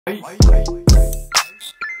Hey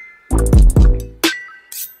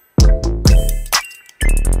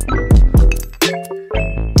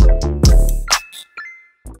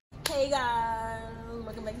guys,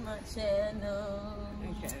 welcome back to my channel.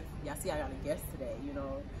 Okay. Y'all see I got a guest today, you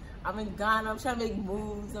know. I'm in Ghana, I'm trying to make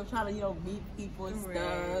moves, I'm trying to, you know, meet people and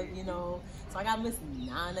stuff, you know. So I got Miss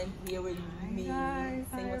Nana here with me. Guys,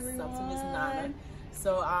 saying hi, what's up to Miss everyone. Nana.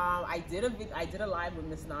 So I did a live with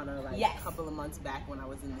Miss Nana like Yes. a couple of months back when I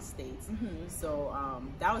was in the States. So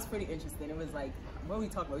that was pretty interesting. It was like, what we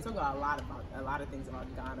talked about? We talked about a lot of things about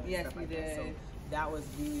Ghana. And Yes, stuff we like did. That. So that was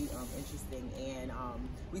really interesting, and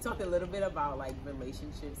we talked a little bit about like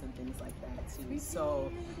relationships and things like that too.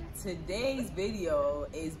 So today's video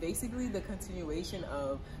is basically the continuation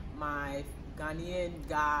of my Ghanaian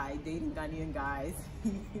guy dating Ghanaian guys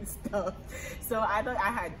stuff. So I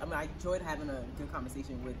enjoyed having a good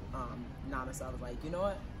conversation with Nana. So I was like, you know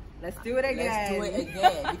what? Let's do it again. Let's do it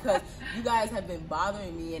again, because you guys have been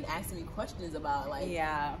bothering me and asking me questions about like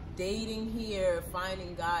dating here,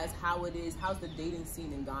 finding guys, how it is, how's the dating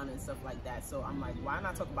scene in Ghana and stuff like that. So I'm like, why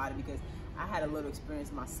not talk about it? Because I had a little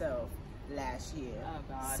experience myself last year. Oh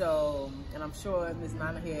God. So, and I'm sure Miss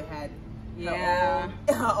Nana here had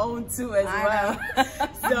her own too as well.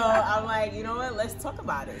 So I'm like, you know what? Let's talk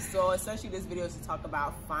about it. So essentially, this video is to talk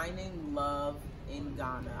about finding love in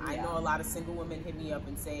Ghana. I know a lot of single women hit me up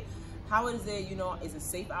and say, how is it, you know, is it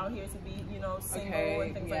safe out here to be, you know, single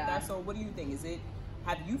and things like that? So what do you think?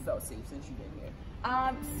 Have you felt safe since you've been here?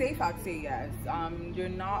 Safe, I'd say yes. You're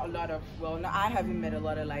not a lot of, well, no, I haven't met a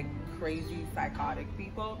lot of like crazy psychotic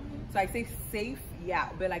people. So I say safe, yeah,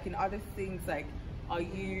 but like in other things, like, are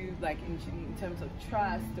you like in terms of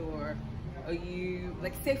trust, or are you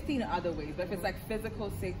like safety in other ways? But if it's like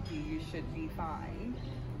physical safety, you should be fine.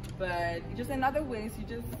 But just in other ways,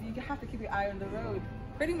 you have to keep your eye on the road.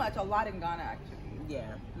 Pretty much a lot in Ghana, actually.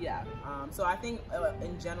 Yeah. So I think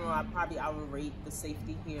in general, I would rate the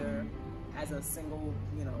safety here as a single,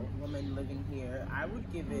 you know, woman living here. I would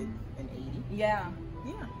give it an 80. Yeah.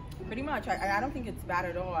 Pretty much. I don't think it's bad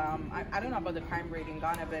at all. I don't know about the crime rate in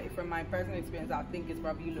Ghana, but from my personal experience, I think it's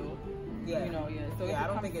probably low. Yeah. You know, So I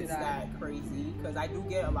don't think it's that crazy, because I do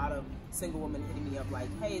get a lot of single women hitting me up like,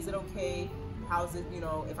 hey, is it okay? How's it, you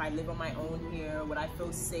know, if I live on my own here, would I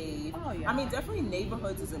feel safe? Oh, yeah. I mean, definitely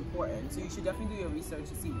neighborhoods is important, so you should definitely do your research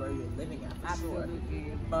to see where you're living at, for sure.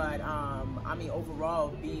 But I mean, overall,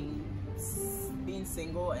 being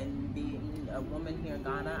single and being a woman here in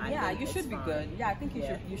Ghana, I think you should be good. Yeah, I think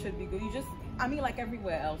you should be good. You just, I mean, like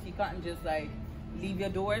everywhere else, you can't just like leave your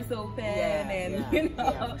doors open and you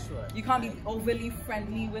know, for sure. You can't be overly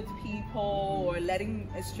friendly with people or letting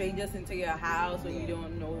strangers into your house when you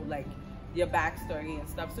don't know like your backstory and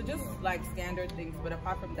stuff. So just like standard things, but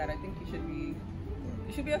apart from that, I think you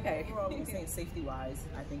should be okay. Overall, I'm saying safety wise,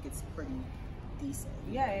 I think it's pretty decent.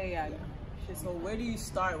 Yeah. So where do you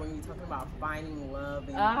start when you're talking about finding love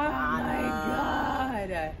in Ghana? My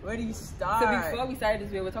God. Where do you start? So before we started this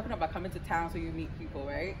video, we're talking about coming to town so you meet people,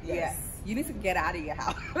 right? Yes. You need to get out of your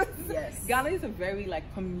house. Yes. Ghana is a very like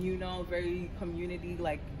communal, very community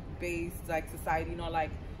like based like society, you know,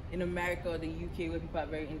 like in America or the UK where people are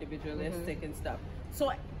very individualistic and stuff.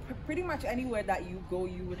 So pretty much anywhere that you go,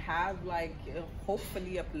 you would have like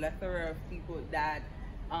hopefully a plethora of people that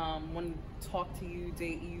want to talk to you,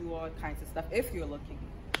 date you, all kinds of stuff. If you're looking,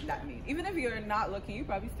 that means even if you're not looking, you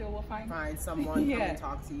probably still will find someone come and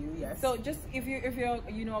talk to you. Yes. So just if you're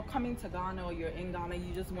you know coming to Ghana or you're in Ghana,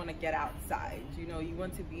 you just want to get outside. You know, you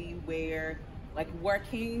want to be where like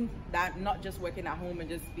working, that not just working at home and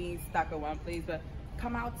just being stuck at one place, but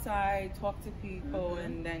come outside, talk to people,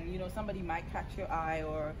 and then you know somebody might catch your eye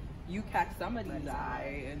or you catch somebody's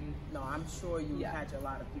eye. And no, I'm sure you catch a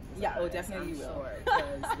lot of people's eyes. Oh, definitely you will. Sure,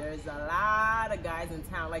 because there's a lot of guys in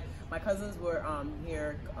town. Like my cousins were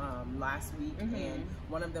here last week, and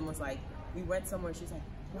one of them was like, we went somewhere, and she's like,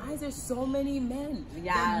 why is there so many men?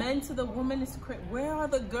 Yeah. The men to the women is crazy. Where are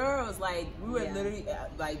the girls? Like we were literally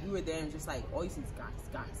like we were there and just like all you see is guys.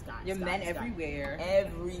 Your men everywhere.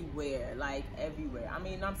 Everywhere, like everywhere. I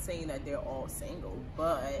mean, I'm saying that they're all single,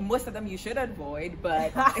 but most of them you should avoid.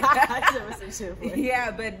 But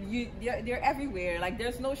yeah, but they're everywhere. Like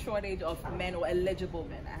there's no shortage of men or eligible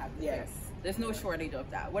men. I have to say. There's no shortage of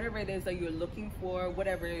that. Whatever it is that you're looking for,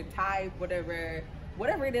 whatever type, whatever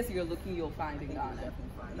it is you're looking, you'll find in Ghana.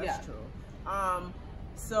 That's true.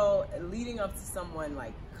 So leading up to someone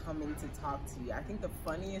like coming to talk to you, I think the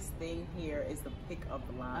funniest thing here is the pickup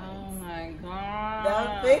lines. Oh my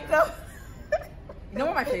God. The pickup. You know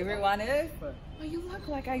what my favorite one is? Oh, you look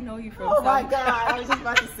like I know you from Oh my God, I was just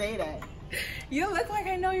about to say that. You look like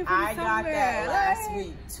I know you from somewhere. I got that last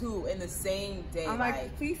week too, in the same day. I'm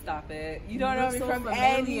like, please stop it. You don't know me from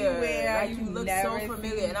anywhere. Like, you look so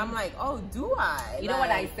familiar. And I'm like, oh, do I? You know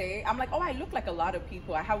what I say? I'm like, oh, I look like a lot of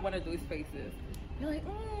people. I have one of those faces. You're like,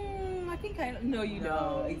 I think I know you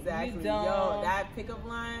don't. Exactly. You don't. Yo, that pickup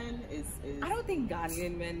line is I don't think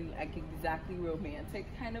Ghanaian men like exactly romantic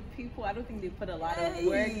kind of people. I don't think they put a lot of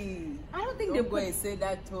work. I don't think they put. Say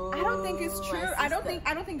that too. I don't think it's true. I don't think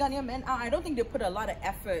Ghanaian men. I don't think they put a lot of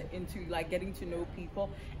effort into like getting to know people,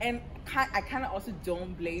 and I kind of also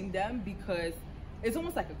don't blame them because it's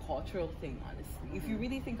almost like a cultural thing, honestly. If you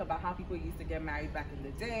really think about how people used to get married back in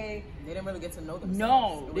the day, they didn't really get to know themselves.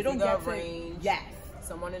 No, they don't get to. Yes.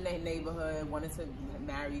 Someone in their neighborhood wanted to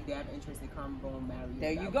marry, they have interest, they come, boom, marry you.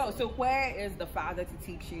 There you go. So where is the father to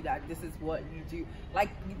teach you that this is what you do? Like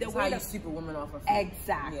the way how you sweep a woman off her feet.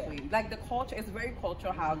 Exactly. Yeah. Like the culture, it's very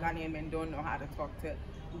cultural how Ghanaian men don't know how to talk to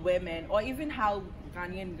women, or even how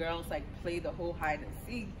Ghanaian girls like play the whole hide and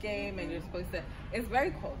seek game, and you're supposed to. It's very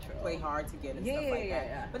cultural. Play hard to get and stuff like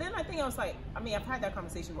that. But then I think I was like, I mean, I've had that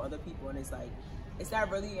conversation with other people, and it's like, is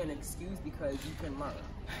that really an excuse? Because you can learn.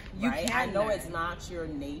 Right? I know it's not your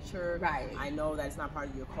nature. Right. I know that's not part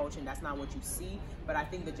of your culture and that's not what you see. But I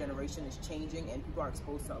think the generation is changing and people are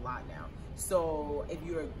exposed to a lot now. So if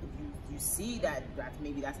you see that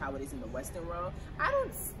maybe that's how it is in the Western world, I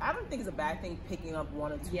don't think it's a bad thing picking up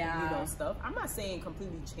one or two stuff. I'm not saying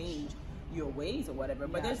completely change your ways or whatever,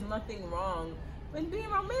 but there's nothing wrong when being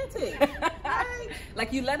romantic. Right?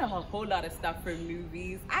 Like you learn a whole lot of stuff from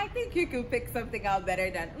movies. I think you could pick something out better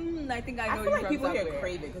than I think I know. I feel like people here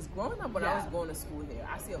crave it because growing up when I was going to school here,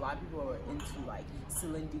 I see a lot of people who are into like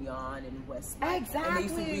Celine Dion and Westlife. Exactly. And they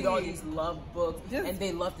used to read all these love books and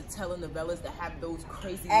they love the telenovelas that have those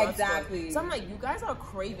crazy love stories. So I'm like, you guys are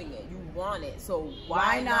craving it. You want it. So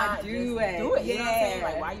why not do it? Do it. You know what I'm saying?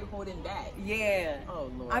 Like, why are you holding back? Yeah.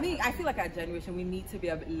 Oh Lord. I mean, I feel like our generation, we need to be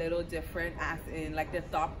a little different as in like the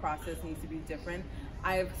thought process needs to be different.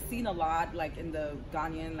 I've seen a lot like in the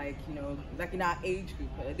Ghanaian, like, you know, like in our age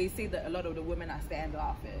group, they say that a lot of the women are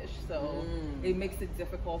standoffish, so it makes it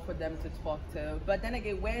difficult for them to talk to. But then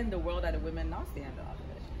again, where in the world are the women not standoffish?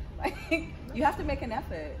 Like, you have to make an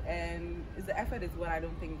effort, and the effort is what I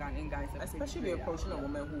don't think Ghanaian guys have. Especially if you're approaching a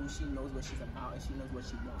woman who she knows what she's about and she knows what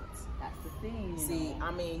she wants. That's the thing. See,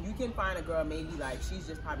 I mean, you can find a girl maybe like she's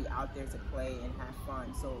just probably out there to play and have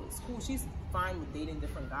fun, so it's cool. She's fine with dating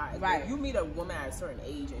different guys. Right. But you meet a woman at a certain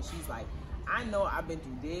age and she's like, I know I've been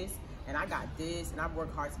through this and I got this and I've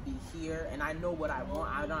worked hard to be here and I know what I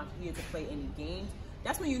want. I'm not here to play any games.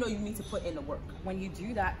 That's when you know you need to put in the work. When you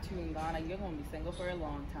do that too in Ghana, you're going to be single for a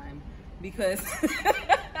long time. Because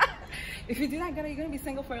if you do that in Ghana, you're going to be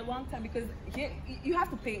single for a long time. Because here, you have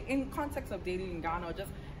to pay, in context of dating in Ghana, or just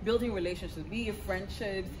building relationships, be it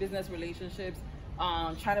friendships, business relationships,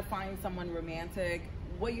 trying to find someone romantic.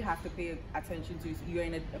 What you have to pay attention to is you're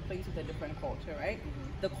in a place with a different culture, right?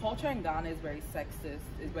 The culture in Ghana is very sexist,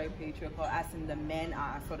 is very patriarchal, as in the men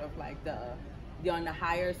are sort of like they're on the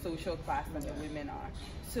higher social class than the women are.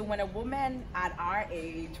 So when a woman at our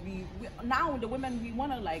age, we now the women, we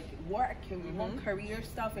want to like work and we want career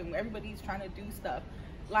stuff and everybody's trying to do stuff.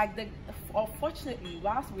 Like unfortunately,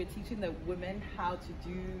 whilst we're teaching the women how to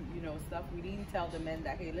do, you know, stuff, we didn't tell the men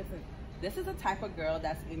that, hey, listen, this is the type of girl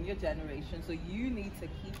that's in your generation, so you need to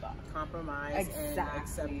keep up. Compromise and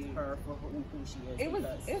accept her for who she is.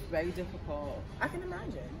 It's very difficult. I can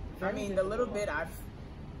imagine. I mean, the little bit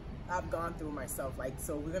I've gone through myself, like,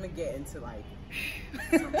 so we're gonna get into like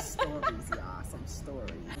some stories, y'all, some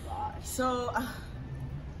stories. So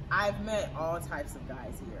I've met all types of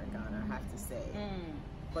guys here in Ghana, I have to say,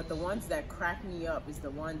 but the ones that crack me up is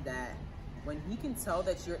the one that when he can tell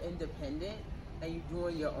that you're independent and you're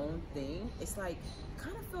doing your own thing, it's like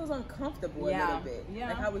kind of feels uncomfortable a little bit.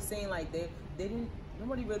 Like I was saying, like they didn't.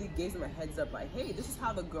 Nobody really gave them a heads up, like, hey, this is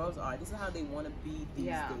how the girls are. This is how they want to be these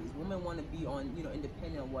days. Women want to be on, you know,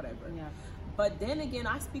 independent or whatever. But then again,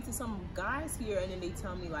 I speak to some guys here, and then they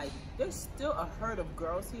tell me like there's still a herd of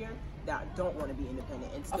girls here that don't want to be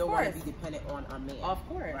independent and still want to be dependent on a man. Of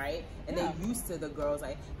course, right? And they're used to the girls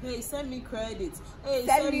like, hey, send me credits. Hey,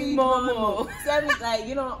 send me Momo. Send me, like,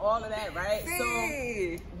 you know, all of that, right?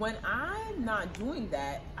 So when I'm not doing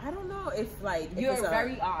that, I don't know if like you're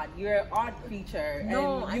very odd. You're an odd creature, and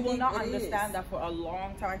you will not understand that for a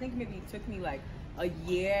long time. I think maybe it took me like a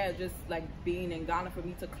year just like being in Ghana for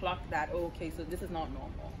me to clock that, oh, okay, so this is not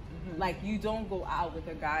normal. Like, you don't go out with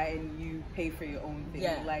a guy and you pay for your own thing.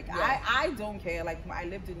 I don't care. Like, when I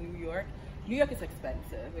lived in New York is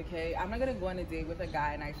expensive, okay? I'm not gonna go on a date with a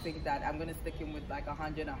guy and I think that I'm gonna stick him with like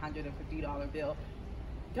 $100, $150 bill.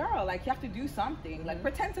 girl, like you have to do something. Like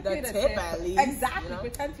pretend to the pay the tip tip. at least. Exactly, you know?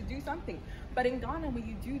 pretend to do something. But in Ghana, when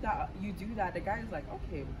you do that, the guy's like,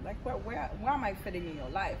 okay, like where am I fitting in your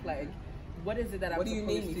life? Like, what is it that I'm supposed to do?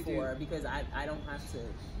 What do you need me for? Because I don't have to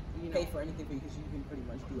pay for anything for you, because you can pretty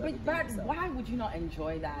much do everything. But why would you not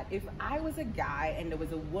enjoy that? If I was a guy and there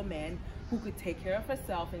was a woman who could take care of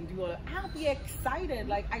herself and do all that, I'll be excited.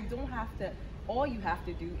 Like, I don't have to. All you have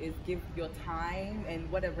to do is give your time and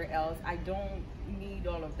whatever else. I don't need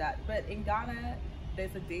all of that. But in Ghana,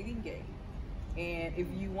 there's a dating game. And if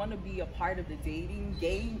you want to be a part of the dating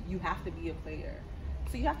game, you have to be a player.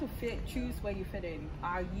 So you have to choose where you fit in.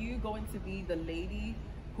 Are you going to be the lady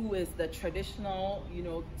who is the traditional,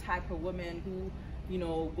 type of woman who,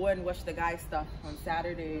 go and wash the guy's stuff on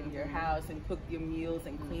Saturday in your house and cook your meals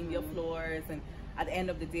and clean your floors, and at the end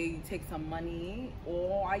of the day you take some money?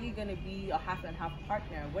 Or are you going to be a half and half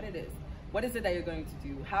partner? What is it that you're going to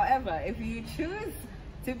do? However, if you choose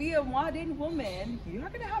to be a modern woman, you're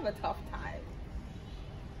going to have a tough time.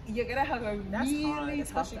 You're going to have a really hard, tough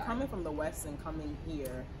especially time. coming from the West and coming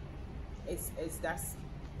here. It's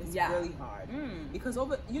really hard, because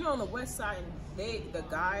over on the West side, the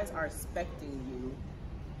guys are expecting you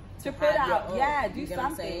to put out, do something. What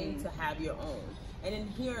I'm saying? To have your own. And in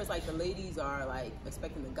here, it's like the ladies are like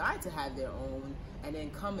expecting the guy to have their own, and then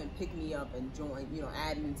come and pick me up and join,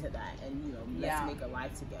 add me to that, and let's make a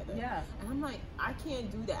life together. Yeah. And I'm like, I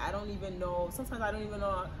can't do that. I don't even know. Sometimes I don't even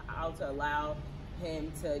know how to allow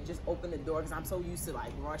him to just open the door, because I'm so used to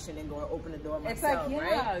like rushing and going open the door myself, it's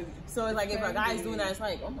like, right? So it's like if a guy's doing that, it's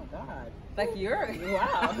like, oh my god, like you're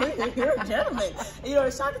wow, you're a gentleman.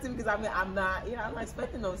 It's shocking to me, because I'm not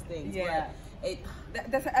expecting those things. Yeah.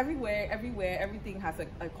 But that's everywhere. Everything has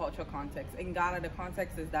a cultural context. In Ghana, the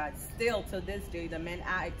context is that still to this day, the men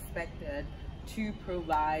are expected to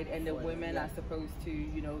provide, and the women are supposed to,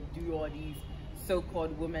 do all these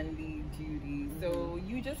so-called womanly duties. So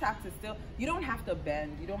you just have to you don't have to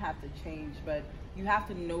bend, you don't have to change, but you have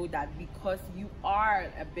to know that because you are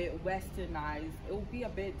a bit westernized, it will be a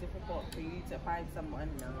bit difficult for you to find someone.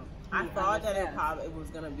 I thought that it was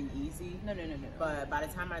gonna be easy. No. But by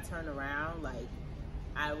the time I turned around, like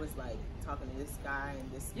I was like talking to this guy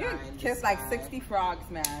and this guy. You kissed like 60 frogs,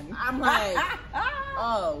 man. I'm like,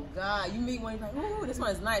 oh god, you meet one, you're like, ooh, this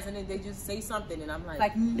one's nice, and then they just say something, and I'm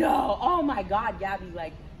like, no, oh my god, Gabby,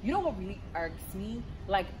 like, you know what really irks me?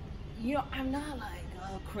 Like, I'm not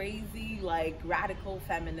like crazy, like radical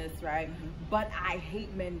feminist, right? But I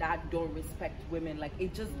hate men that don't respect women. Like,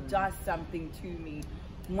 it just does something to me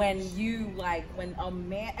when when a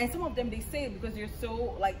man, and some of them, they say it because you're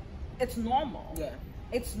so like, it's normal. Yeah.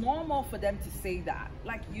 It's normal for them to say that.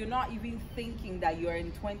 Like, you're not even thinking that you're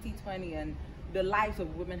in 2020 and the lives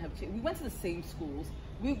of women have changed. We went to the same schools.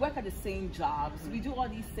 We work at the same jobs. We do all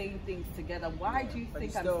these same things together. Why do you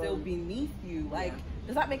think I'm still beneath you? Like,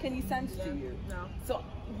 does that make any sense to you? No. So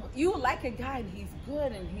you like a guy and he's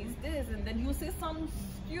good and he's this, and then he'll say something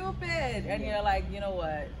stupid, and you're like, you know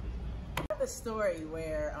what? I have a story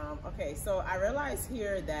where, okay, so I realized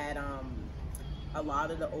here that a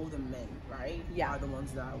lot of the older men, right, are the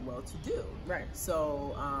ones that are well-to-do. Right.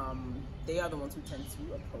 So they are the ones who tend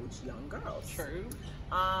to approach young girls. True.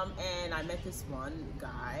 And I met this one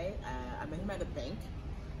guy. I met him at a bank,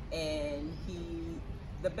 and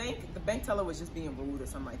the bank teller was just being rude or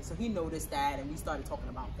something like that. So he noticed that, and we started talking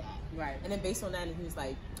about that. Right. And then based on that, he was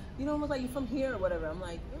like, was like, you from here or whatever. I'm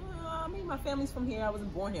like, I mean, my family's from here. I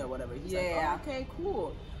wasn't born here or whatever. He's like, oh, okay,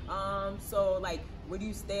 cool. So like, where do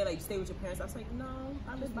you stay? Like, you stay with your parents? I was like, no,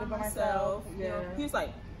 I live by myself. Yeah. He was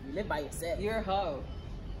like, you live by yourself. You're a hoe.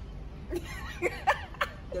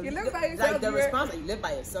 You live by yourself. Like the response, like, you live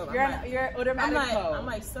by yourself. You're automatic hoe. I'm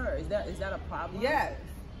like, sir, is that a problem? Yes.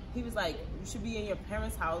 He was like, you should be in your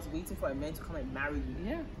parents' house waiting for a man to come and marry you.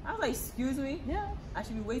 Yeah. I was like, excuse me? Yeah. I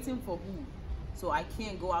should be waiting for who? So I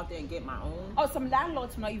can't go out there and get my own. Oh, some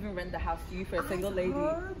landlords will not even rent the house to you for a single lady.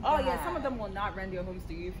 Oh yeah, some of them will not rent their homes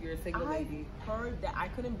to you if you're a single lady. I heard that. I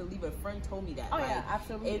couldn't believe it. A friend told me that. Oh yeah,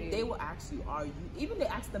 absolutely. If they will ask you, are you? Even they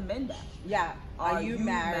ask the men that. Yeah. Are you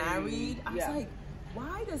married? I was like,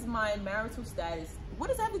 why does my marital status? What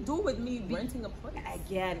does that have to do with me renting a place?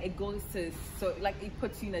 Again, it goes to it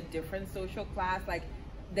puts you in a different social class. Like,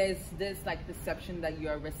 there's this like perception that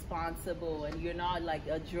you're responsible and you're not like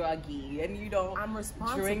a druggie and you don't. I'm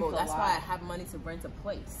responsible. Drink That's why I have money to rent a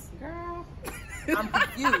place. Girl, I'm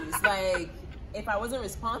confused. Like, if I wasn't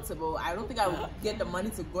responsible, I don't think I would get the money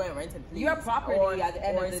to go and rent a place. You're property at the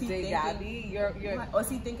end of the day, Gabby. You're. Or is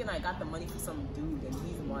he thinking I got the money for some dude and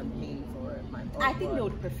he's the one paying for it? I think they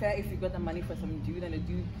would prefer if you got the money for some dude and the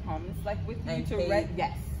dude comes like with you to rent.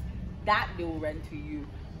 Yes, that they will rent to you.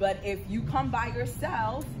 But if you come by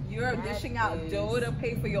yourself, you're dishing out dough to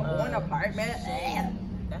pay for your own apartment.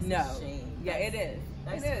 That's no. a shame. Yeah, it is.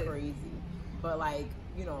 That's crazy. But like,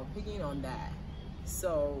 you know, picking on that.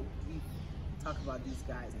 So we talk about these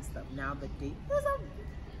guys and stuff. Now the date is a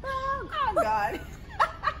bag. Oh God.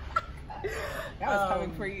 That was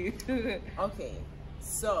coming for you. Okay,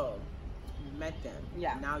 so you met them.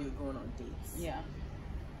 Yeah. Now you're going on dates. Yeah.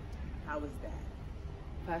 How was that?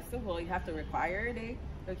 First of all, you have to require a date,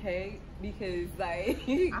 okay? Because like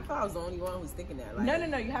I thought I was the only one who's thinking that. Like,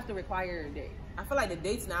 no, you have to require a date. I feel like the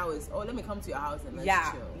dates now is, oh, let me come to your house and let's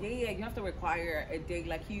chill. Yeah, you have to require a date.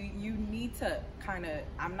 Like you need to kind of,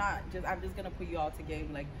 I'm just gonna put you all together.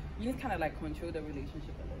 Like you need to kind of like control the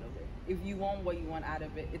relationship a little bit. If you want what you want out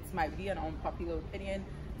of it, it might be an unpopular opinion.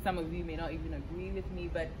 Some of you may not even agree with me,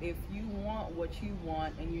 but if you want what you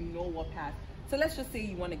want and you know what path, so let's just say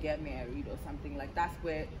you want to get married or something, like that's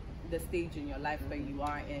where the stage in your life where you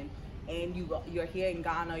are in, and you're here in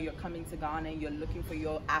Ghana, you're coming to Ghana and you're looking for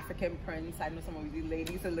your African prince. I know some of you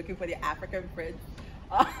ladies are looking for the African prince.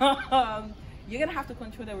 You're gonna have to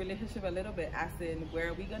control the relationship a little bit, as in, where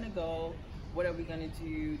are we gonna go? What are we gonna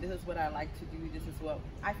do? This is what I like to do. This is what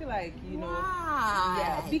I feel like, you know.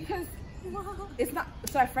 Yeah, because it's not.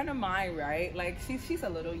 So a friend of mine, right? Like she's a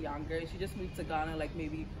little younger. She just moved to Ghana like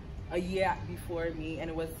maybe a year before me, and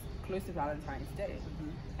it was close to Valentine's Day.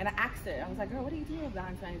 And I asked her, I was like, girl, what are you doing on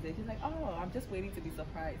Valentine's Day? She's like, oh, I'm just waiting to be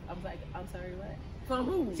surprised. I was like, I'm sorry, what? From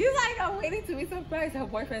who? She's like, I'm waiting to be surprised. Her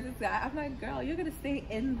boyfriend is that. I'm like, girl, you're gonna stay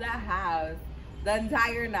in the house the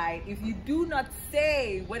entire night if you do not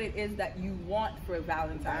say what it is that you want for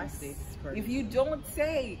Valentine's Day. Crazy. If you don't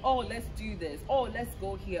say, oh, let's do this, oh, let's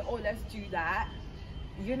go here, oh, let's do that,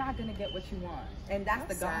 you're not gonna get what you want. And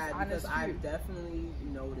that's the God's honest truth. I've definitely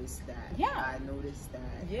noticed that. Yeah. I noticed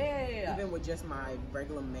that. Yeah. Even with just my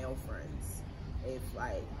regular male friends. If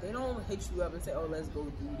like they don't hit you up and say, oh, let's go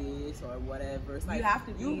do this or whatever. It's like you have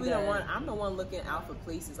to be the one. I'm the one looking out for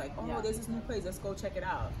places like, oh, there's this new place, let's go check it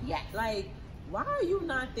out. Yeah. Like, why are you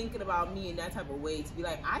not thinking about me in that type of way to be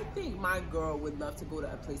like, I think my girl would love to go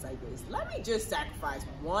to a place like this. Let me just sacrifice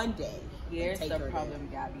one day. Here's the problem,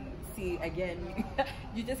 Gabby. See, again,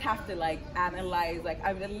 you just have to like analyze. Like,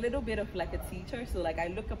 I'm a little bit of like a teacher, so like I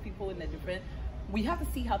look at people in a different. We have to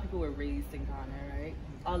see how people were raised in Ghana, right?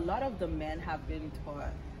 A lot of the men have been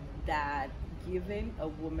taught that giving a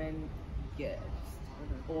woman gifts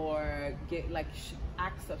or get like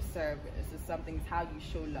acts of service is something, how you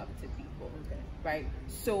show love to people, right?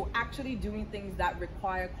 So actually doing things that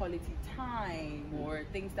require quality time or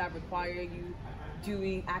things that require you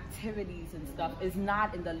doing activities and stuff is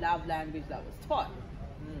not in the love language that was taught.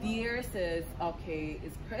 Theirs is, okay,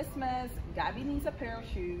 it's Christmas, Gabby needs a pair of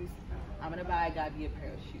shoes, I'm gonna buy Gabby a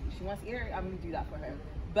pair of shoes. She wants ear, I'm gonna do that for her.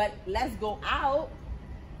 But let's go out,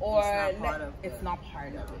 or it's not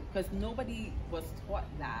part of it, because nobody was taught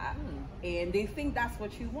that, and they think that's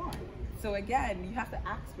what you want. So again, you have to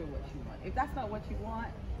ask for what you want. If that's not what you want,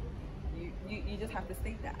 you just have to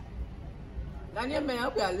state that. Ghanaian men, I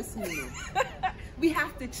hope you are listening. We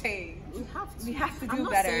have to change. We have to do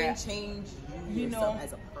better. I'm not saying change you yourself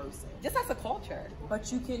as a person, just as a culture. But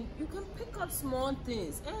you can pick up small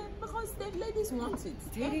things, and because the ladies want it.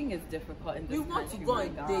 Dating is difficult in this country. You want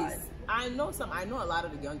to go on dates. I know a lot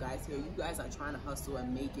of the young guys here. You guys are trying to hustle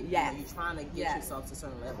and make it. Yes. You're trying to get yourself to a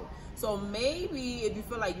certain level. So maybe if you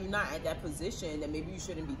feel like you're not at that position, then maybe you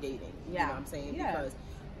shouldn't be dating. You know what I'm saying? Yeah.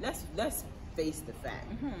 Because let's face the fact.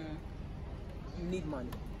 You need money.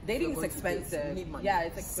 Dating is expensive. You need money. Yeah,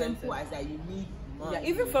 it's expensive. Simple as that. You need money. Yeah,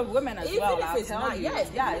 even for women as well. Even if it's not, even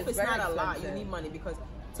if it's not a lot, you need money, because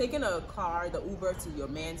taking a car, the Uber to your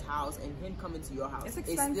man's house and him coming to your house is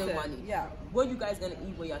still money. Yeah. What you guys gonna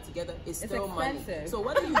eat when you're together is still money. So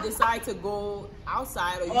whether you decide to go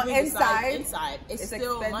outside or you decide inside, it's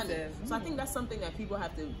still money. So I think that's something that people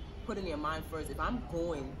have to put in their mind first. If I'm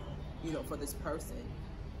going, for this person,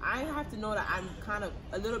 I have to know that I'm kind of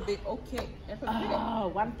a little bit okay.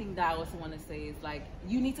 One thing that I also want to say is, like,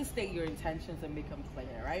 you need to state your intentions and make them clear,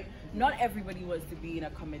 right? Not everybody wants to be in a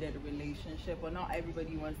committed relationship, or not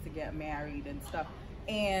everybody wants to get married and stuff.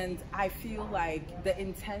 And I feel like the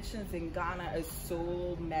intentions in Ghana is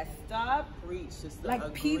so messed up.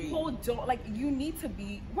 Like, people don't, like, you need to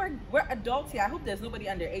be, we're adults here. I hope there's nobody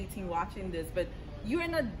under 18 watching this, but you're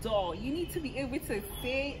an adult. You need to be able to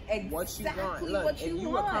say exactly what you want. Look, if you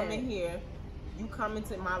were coming here, you come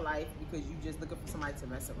into my life because you just looking for somebody to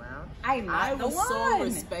mess around, I will so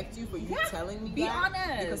respect you for you telling me be that.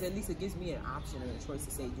 Honest. Because at least it gives me an option and a choice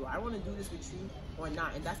to say, do I want to do this with you or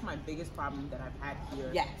not? And that's my biggest problem that I've had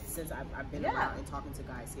here since I've been around and talking to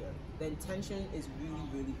guys here. The intention is really,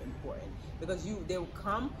 really important, because they'll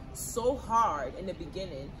come so hard in the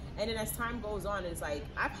beginning, and then as time goes on, it's like,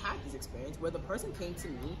 I've had this experience where the person came to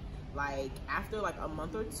me like after like a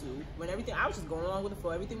month or two, when everything, I was just going along with the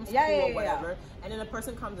flow, everything was cool or whatever, and then a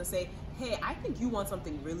person comes and say, hey, I think you want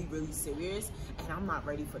something really, really serious, and I'm not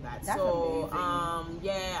ready for that. That's so amazing.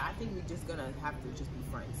 yeah, I think we're just gonna have to just be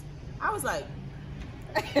friends. I was like,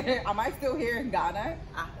 am I still here in Ghana?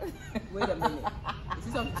 Wait a minute, this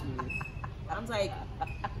is something to me. I was like,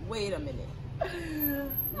 wait a minute,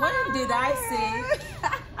 when did I say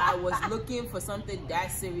I was looking for something that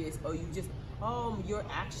serious? Or you just, your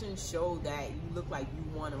actions show that you look like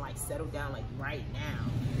you want to like settle down like right now.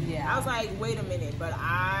 Yeah. I was like, wait a minute, but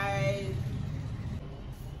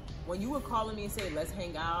when you were calling me and saying, let's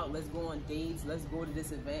hang out, let's go on dates, let's go to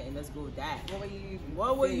this event, and let's go that,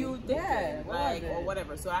 what were you thinking? Yeah, like, or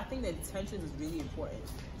whatever. So I think the intentions is really important.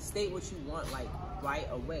 State what you want like right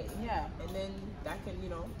away. Yeah. And then that can,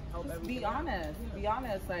 help everything. Be honest. Yeah. Be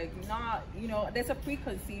honest. Like, not, there's a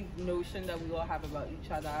preconceived notion that we all have about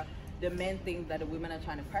each other. The men think that the women are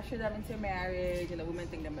trying to pressure them into marriage, and the women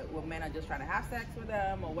think that men are just trying to have sex with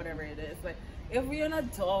them or whatever it is. But if you're an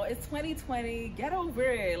adult, it's 2020, get over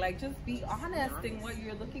it. Like, just be honest in what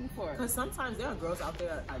you're looking for. Because sometimes there are girls out there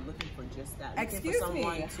that are looking for just that. Excuse looking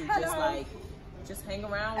for someone to just hang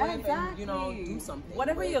around with and do something.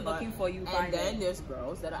 Whatever you're looking for, you find it. And then there's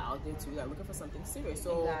girls that are out there too that are looking for something serious.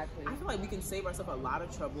 So I feel like we can save ourselves a lot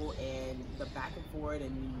of trouble and the back and forth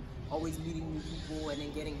and always meeting new people and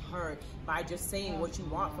then getting hurt by just saying what you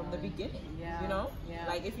want from the beginning. Yeah.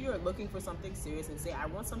 Like if you're looking for something serious and say, I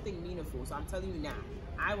want something meaningful. So I'm telling you now,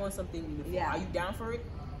 I want something meaningful. Are you down for it?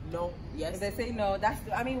 No. Yes. If they say no,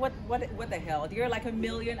 what the hell? You're like a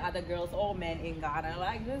million other girls, all men in Ghana.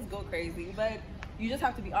 Like, just go crazy. But you just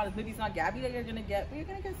have to be honest. Maybe it's not Gabby that you're gonna get, but you're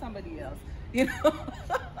gonna get somebody else. You're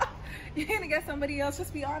gonna get somebody else.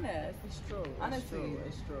 Just be honest. It's true. Honestly,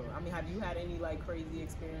 it's true. I mean, have you had any like crazy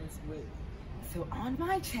experience with? So on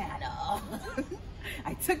my channel,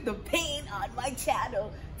 I took the pain on my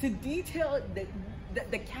channel to detail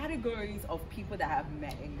the categories of people that I've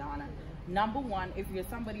met in Ghana. Number one, if you're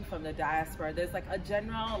somebody from the diaspora, there's like a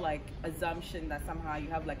general like assumption that somehow you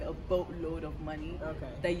have like a boatload of money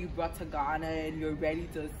that you brought to Ghana and you're ready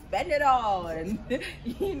to spend it all and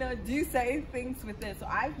do certain things with it. So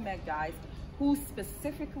I've met guys who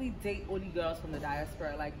specifically date only girls from the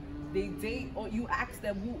diaspora. Like they date, or you ask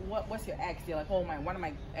them, what's your ex? They're like, oh one of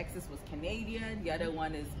my exes was Canadian, the other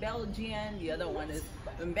one is Belgian, the other one is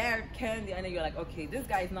American, and then you're like, okay, this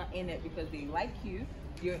guy's not in it because they like you.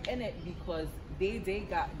 You're in it because they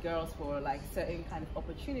got girls for like certain kind of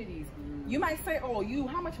opportunities. You might say, oh,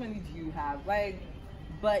 how much money do you have? Like,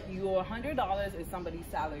 but your $100 is somebody's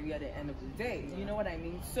salary at the end of the day. You know what I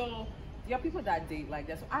mean? So there are people that date like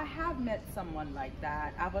that. So I have met someone like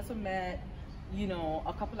that. I've also met,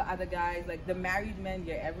 a couple of other guys, like the married men,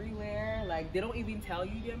 they're everywhere. Like they don't even tell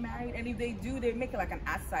you they're married. And if they do, they make it like an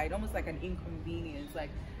aside, almost like an inconvenience.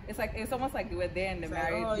 Like, it's almost like they were there and they're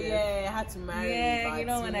married. Like, yeah, I had to marry. Yeah, you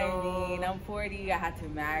know what I mean. I'm 40. I had to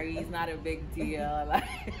marry. It's not a big deal. Like,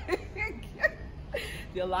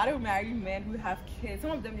 there are a lot of married men who have kids.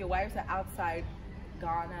 Some of them, their wives are outside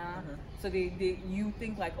Ghana, so you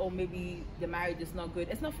think like, oh, maybe the marriage is not good.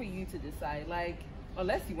 It's not for you to decide. Like,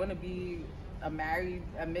 unless you want to be a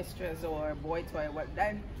mistress or a boy toy,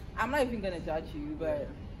 then I'm not even gonna judge you. But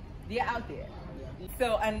they're out there.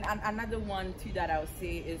 So and another one too that I would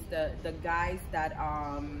say is the guys that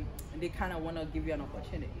they kind of want to give you an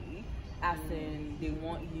opportunity, as in they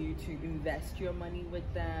want you to invest your money with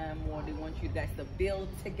them, or they want you guys to build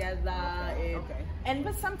together.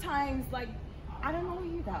 But sometimes, like, I don't know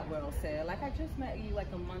you that well, Sarah. Like, I just met you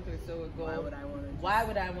like a month or so ago. Why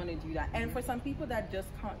would I want to do that? And for some people that just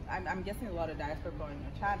can't, I'm guessing a lot of diaspora on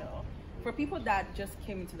your channel. For people that just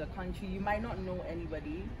came into the country, you might not know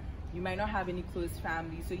anybody. You might not have any close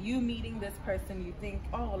family. So you meeting this person, you think,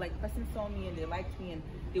 oh, like, the person saw me and they liked me and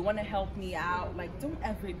they want to help me out. Like, don't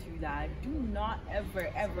ever do that. Do not ever.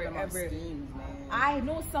 Schemes, man. I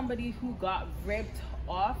know somebody who got ripped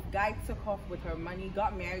off. Guy took off with her money,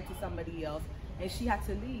 got married to somebody else, and she had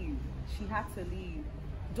to leave.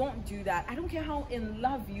 Don't do that. I don't care how in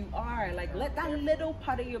love you are. Like, let that little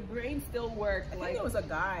part of your brain still work. I think there was a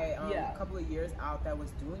guy a couple of years out that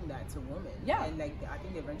was doing that to women. Yeah. And like, I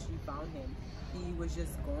think they eventually found him. He was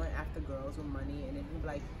just going after girls with money, and then he'd be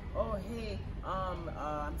like, oh, hey,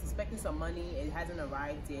 I'm I'm expecting some money. It hasn't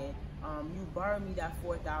arrived yet. You borrow me that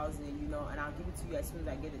 4,000, you know, and I'll give it to you as soon as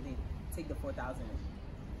I get it. Then take the 4,000.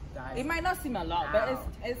 Guys, it might not seem a lot, but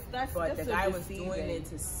that's but just the guy was deceiving. doing it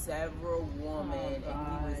to several women, and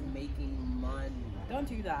he was making money. Don't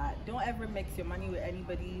do that. Don't ever mix your money with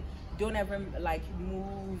anybody. Don't ever like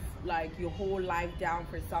move like your whole life down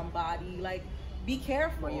for somebody. Like, be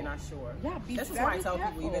careful. When you're not sure. Yeah, be This is very why I tell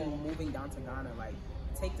careful. people, even moving down to Ghana, like,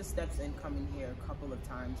 take the steps in coming here a couple of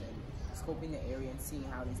times and scoping the area and seeing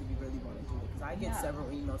how it is if you really want to do it. Because I get several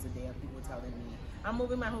emails a day of people telling me, I'm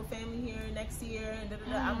moving my whole family here next year, and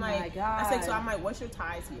I'm like, God. I said, so I'm like, what's your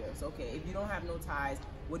ties here? So okay, if you don't have no ties,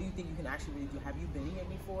 what do you think you can actually really do? Have you been here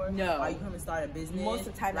before? No. Are you coming to start a business? Most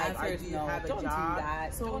of the time, like, the answer is do you no. have a Don't job? do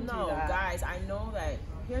that. So Don't no, do that. guys, I know that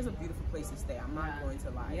here's a beautiful place to stay. I'm not going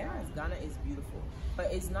to lie, guys. Ghana is beautiful,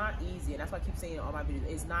 but it's not easy, and that's why I keep saying in all my videos,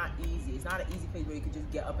 it's not easy. It's not an easy place where you can just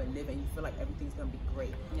get up and live and you feel like everything's gonna be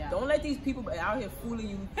great. Don't let these people out here fooling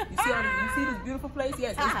you. You see this beautiful place?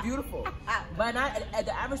 Yes, it's beautiful, but not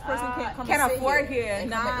the average person can't afford here.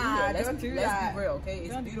 Let's don't do let's that. be real, okay?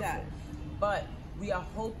 It's Don't do beautiful, that. but we are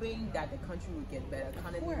hoping that the country will get better,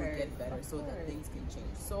 economy will get better, so that things can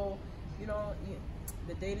change. So, you know,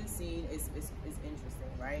 the dating scene is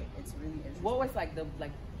interesting, right? It's really interesting. What was like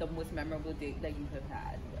the most memorable date that you have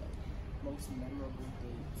had? Most memorable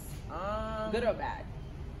dates? Good or bad?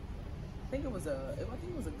 I think it was a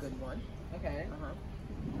good one. Okay.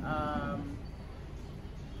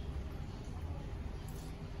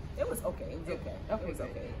 It was okay. It was okay. Okay, It was good.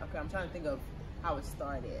 okay. Okay, I'm trying to think of how it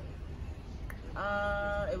started.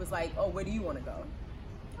 It was like, oh, where do you want to go?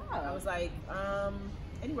 I was like,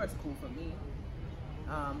 anywhere's cool for me.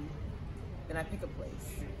 Then I pick a place.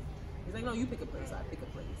 He's like, no, you pick a place. I pick a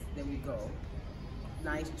place. Then we go.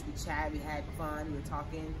 Nice. We chat. We had fun. We were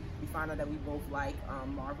talking. We found out that we both like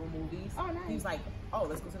Marvel movies. Oh, nice. He was like, oh,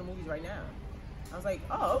 let's go to the movies right now. I was like,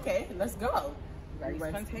 oh, okay, let's go. We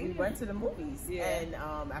went to the movies. Yeah. And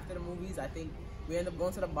after the movies, I think we ended up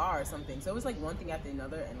going to the bar or something. So it was like one thing after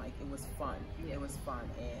another, and like it was fun. Yeah. It was fun,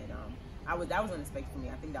 and that was unexpected for me.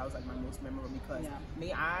 I think that was like my most memorable because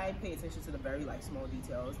I pay attention to the very like small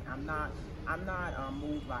details. I'm not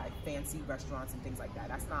moved by fancy restaurants and things like that.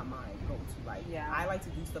 That's not my go-to. Like I like to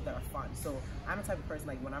do stuff that are fun. So I'm the type of person,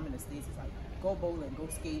 like when I'm in the States, it's like go bowling, go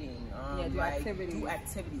skating, do activities. Do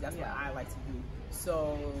activities. That's what I like to do.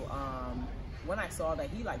 So when I saw that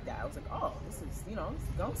he liked that, I was like, oh, this is, you know, let's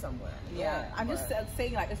go somewhere. I'm just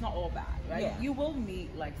saying, like, it's not all bad, right? You will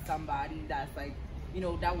meet like somebody that's like, you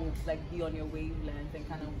know, that will like be on your wavelength and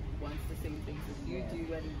kind of wants the same things as you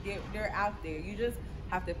do, and they're out there. You just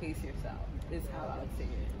have to pace yourself. Is how I would say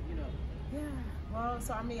it, you know. Yeah. Well,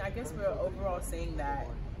 so I mean, I guess we're overall saying that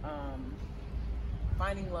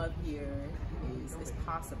finding love here is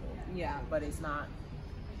possible. Yeah. But it's not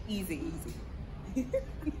easy.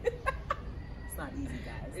 It's not easy,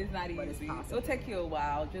 guys. It's not easy. But it's possible. It'll take you a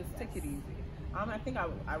while. Just take it easy. I think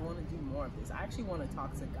I want to do more of this. I actually want to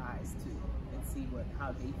talk to guys too and see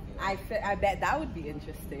how they feel. I bet that would be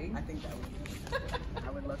interesting. I think that would be interesting.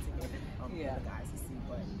 I would love to hear from the guys to see.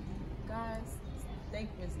 But guys, thank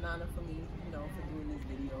Ms. Nana for for doing this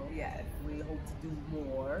video. Yes. We hope to do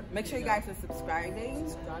more. Make sure you guys are subscribing.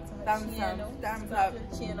 Subscribe to her thumbs channel.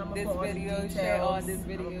 up. This video. Share all this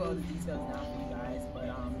video. I'm gonna put all the details down for you guys. But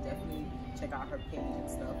definitely check out her page and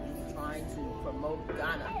stuff. We're trying to promote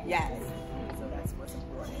Ghana. Yes. So that's what's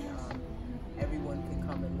important. Everyone can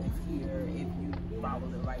come and live here if you follow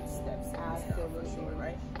the right steps and stuff for sure,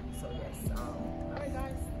 right? So yes. All right,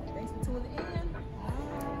 guys. Thanks for tuning in.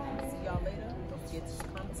 See y'all later. Don't forget to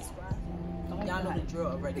comment, subscribe. Y'all know the drill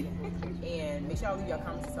already. And make sure y'all leave your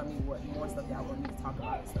comments and tell me what more stuff y'all want me to talk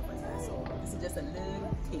about and stuff like that. So this is just a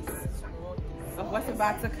little taste, small taste of what's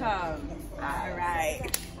about to come. All right.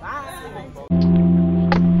 Bye.